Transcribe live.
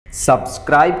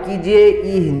Subscribe कीजिए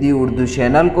ई Hindi Urdu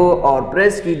channel को और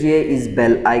प्रेस कीजिए इस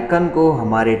बेल आइकन को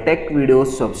हमारे टेक वीडियो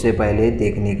सबसे पहले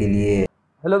देखने के लिए।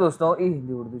 हेलो दोस्तों, ई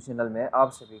हिंदी उर्दू चैनल में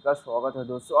आप सभी का स्वागत है।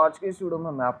 दोस्तों, आज के इस वीडियो में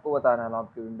मैं आपको बताने वाला हूँ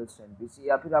आपके विंडोज़ 10 पीसी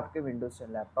या फिर आपके विंडोज़ 10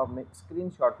 लैपटॉप में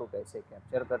स्क्रीनशॉट को कैसे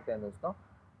कैप्चर करते हैं दोस्तों,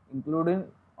 इंक्लूडिंग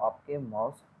आपके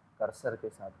माउस कर्सर के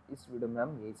साथ। इस वीडियो में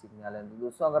हम यही सीखने वाले हैं।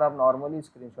 दोस्तों, अगर आप नॉर्मली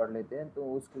स्क्रीनशॉट लेते हैं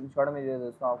तो उस स्क्रीनशॉट में जो है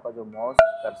दोस्तों आपका जो माउस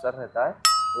कर्सर रहता है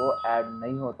वो ऐड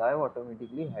नहीं होता है, वो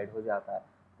ऑटोमेटिकली हाइड हो जाता है।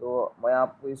 तो मैं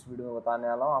आपको इस वीडियो में बताने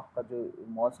वाला हूँ आपका जो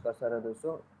माउस कर्सर है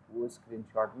दोस्तों वो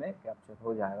स्क्रीनशॉट में कैप्चर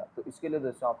हो जाएगा। तो इसके लिए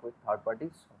दोस्तों आपको एक थर्ड पार्टी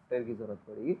सॉफ्टवेयर की ज़रूरत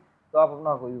पड़ेगी। तो आप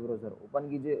अपना कोई भी ब्राउज़र ओपन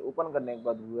कीजिए। ओपन करने के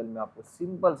बाद गूगल में आपको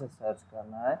सिंपल से सर्च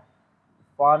करना है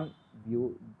फन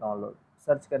व्यू डाउनलोड।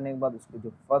 सर्च करने के बाद उसकी जो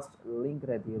फर्स्ट लिंक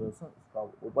रहती है दोस्तों उसको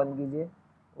आप ओपन कीजिए।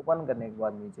 ओपन करने के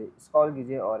बाद नीचे स्क्रॉल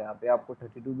कीजिए और यहाँ पे आपको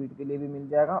 32 बीट के लिए भी मिल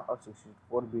जाएगा और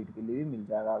 64 बीट के लिए भी मिल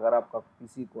जाएगा। अगर आपका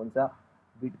पीसी कौन सा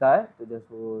बीट का है तो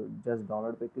जस्ट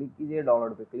डाउनलोड पे क्लिक कीजिए।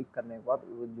 डाउनलोड पे क्लिक करने के बाद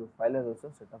वो जो फाइल है दोस्तों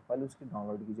सेटअप फाइल उसकी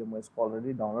डाउनलोड कीजिए। मैं इसको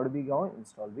ऑलरेडी डाउनलोड भी किया हूँ,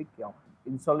 इंस्टॉल भी किया हूँ।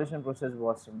 इंस्टॉलेशन प्रोसेस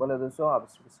बहुत सिंपल है दोस्तों। आप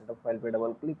इसको सेटअप फाइल पे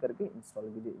डबल क्लिक करके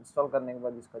इंस्टॉल कीजिए। इंस्टॉल करने के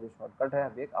बाद इसका जो शॉर्टकट है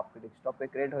अभी आपके डेस्कटॉप पे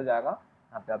क्रिएट हो जाएगा।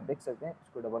 यहाँ पे आप देख सकते हैं,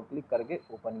 इसको डबल क्लिक करके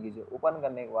ओपन कीजिए। ओपन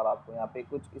करने के बाद आपको यहाँ पे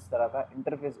कुछ इस तरह का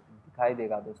इंटरफेस दिखाई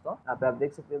देगा दोस्तों। यहाँ पे आप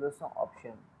देख सकते हैं दोस्तों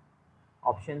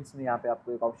ऑप्शंस में यहाँ पे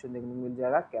आपको एक ऑप्शन देखने को मिल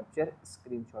जाएगा कैप्चर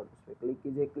स्क्रीनशॉट। उस पर क्लिक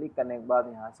कीजिए। क्लिक करने के बाद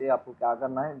यहाँ से आपको क्या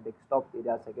करना है, डेस्कटॉप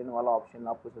एरिया सेकेंड वाला ऑप्शन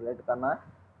आपको सेलेक्ट करना है।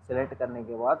 सेलेक्ट करने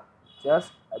के बाद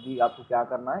जस्ट अभी आपको क्या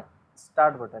करना है,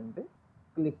 स्टार्ट बटन पे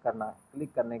क्लिक करना है।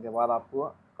 क्लिक करने के बाद आपको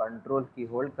कंट्रोल की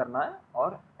होल्ड करना है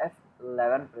और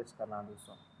F11 प्रेस करना है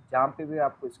दोस्तों। जहाँ पे भी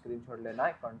आपको स्क्रीनशॉट लेना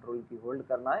है कंट्रोल की होल्ड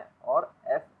करना है और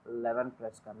F11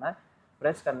 प्रेस करना है।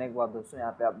 प्रेस करने के बाद दोस्तों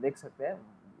यहाँ पे आप देख सकते हैं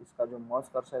इसका जो माउस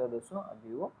कर्सर है दोस्तों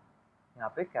अभी वो यहाँ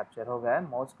पे कैप्चर हो गया है।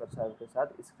 माउस कर्सर के साथ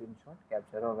स्क्रीनशॉट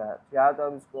कैप्चर हो गया है। या तो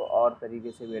आप इसको और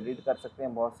तरीके से भी एडिट कर सकते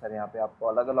हैं। बहुत सारे यहाँ पे आपको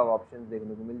अलग अलग ऑप्शन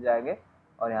देखने को मिल जाएंगे।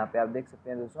 और यहाँ पे आप देख सकते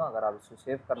हैं दोस्तों, अगर आप इसको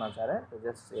सेव करना चाह रहे हैं तो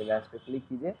जस्ट सेव एज पे क्लिक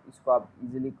कीजिए। इसको आप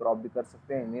इजीली क्रॉप भी कर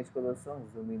सकते हैं, इमेज को दोस्तों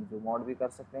जूम इन जूम आउट भी कर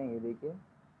सकते हैं। ये देखिए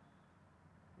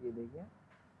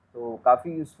तो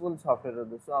काफ़ी यूज़फुल सॉफ्टवेयर है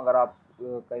दोस्तों। अगर आप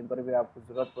कहीं पर भी आपको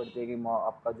ज़रूरत पड़ती है कि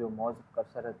आपका जो माउस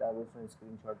कर्सर रहता है दोस्तों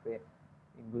स्क्रीनशॉट पे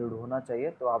इंक्लूड होना चाहिए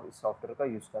तो आप इस सॉफ्टवेयर का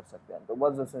यूज़ कर सकते हैं। तो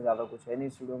बस दोस्तों ज़्यादा कुछ है नहीं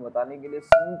इस वीडियो में बताने के लिए।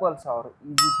 सिंपल सा और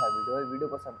ईजी सा वीडियो है। वीडियो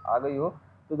पसंद आ गई हो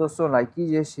तो दोस्तों लाइक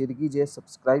कीजिए, शेयर कीजिए,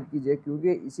 सब्सक्राइब कीजिए,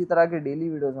 क्योंकि इसी तरह के डेली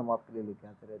वीडियोज़ हम आपके लिए लेके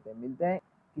आते रहते हैं। मिलते हैं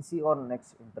किसी और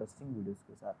नेक्स्ट इंटरेस्टिंग वीडियोज़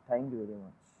के साथ। Thank you very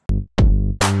much.